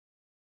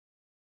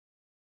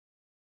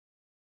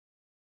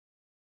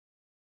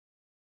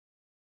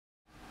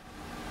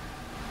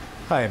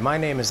Hi, my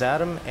name is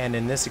Adam, and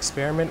in this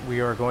experiment we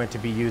are going to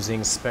be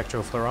using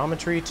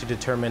spectrofluorometry to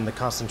determine the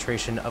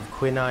concentration of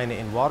quinine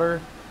in water,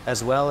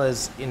 as well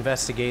as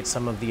investigate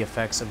some of the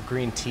effects of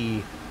green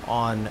tea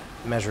on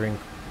measuring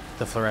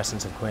the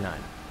fluorescence of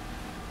quinine.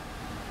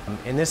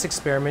 In this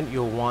experiment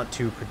you'll want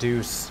to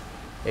produce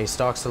a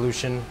stock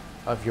solution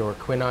of your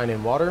quinine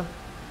in water,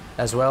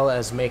 as well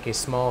as make a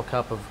small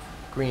cup of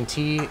green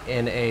tea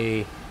in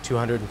a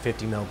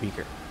 250 ml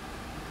beaker.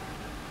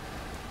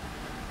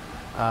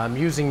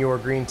 Using your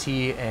green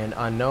tea and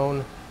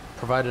unknown,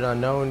 provided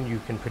unknown, you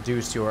can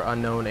produce your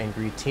unknown and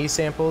green tea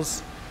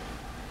samples.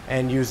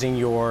 And using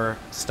your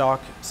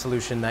stock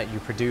solution that you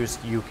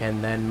produced, you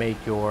can then make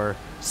your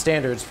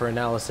standards for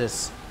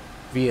analysis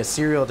via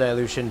serial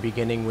dilution,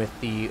 beginning with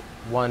the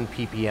 1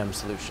 ppm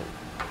solution.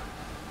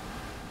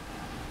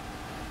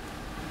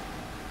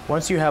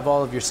 Once you have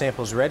all of your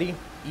samples ready,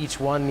 each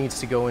one needs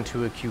to go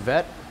into a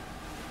cuvette.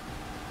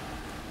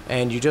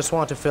 And you just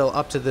want to fill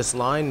up to this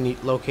line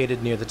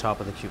located near the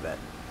top of the cuvette.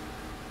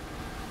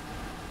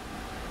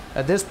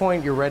 At this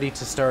point, you're ready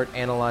to start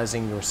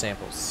analyzing your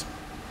samples.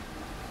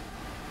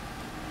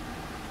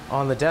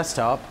 On the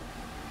desktop,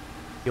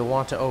 you'll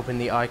want to open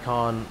the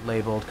icon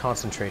labeled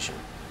concentration.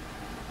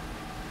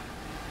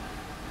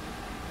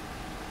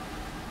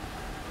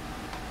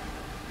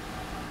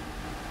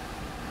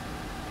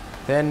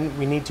 Then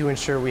we need to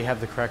ensure we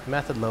have the correct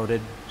method loaded,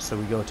 so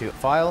we go to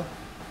File,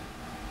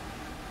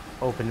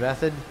 Open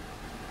Method,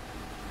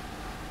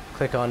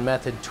 click on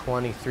Method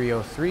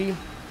 2303,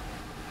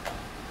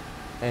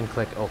 and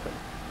click Open.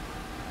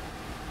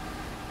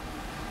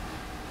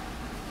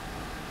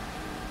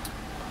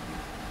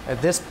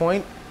 At this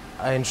point,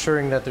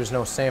 ensuring that there's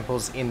no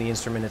samples in the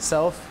instrument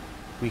itself,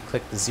 we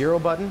click the 0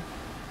 button,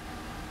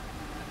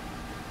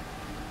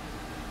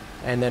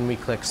 and then we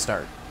click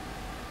Start.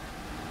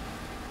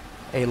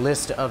 A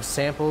list of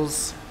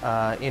samples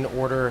in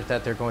order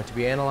that they're going to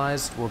be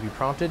analyzed will be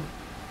prompted.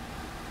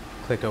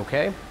 Click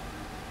OK,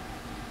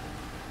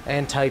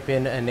 and type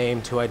in a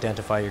name to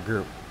identify your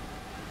group.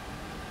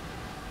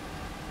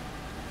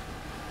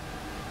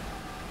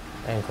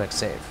 And click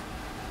Save.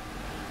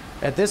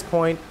 At this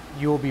point,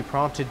 you will be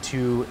prompted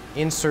to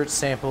insert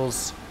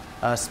samples,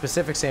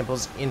 specific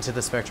samples, into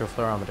the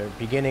spectrofluorometer,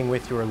 beginning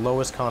with your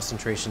lowest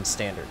concentration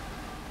standard.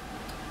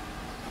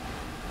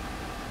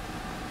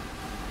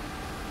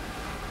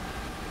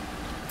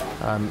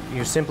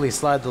 You simply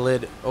slide the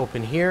lid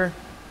open here,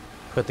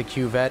 put the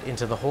cuvette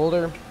into the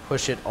holder,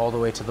 push it all the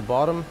way to the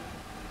bottom,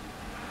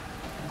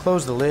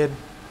 close the lid,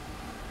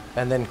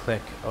 and then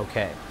click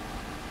OK.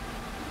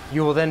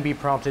 You will then be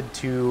prompted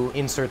to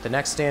insert the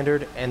next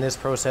standard, and this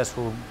process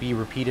will be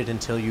repeated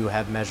until you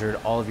have measured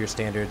all of your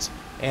standards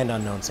and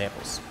unknown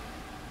samples.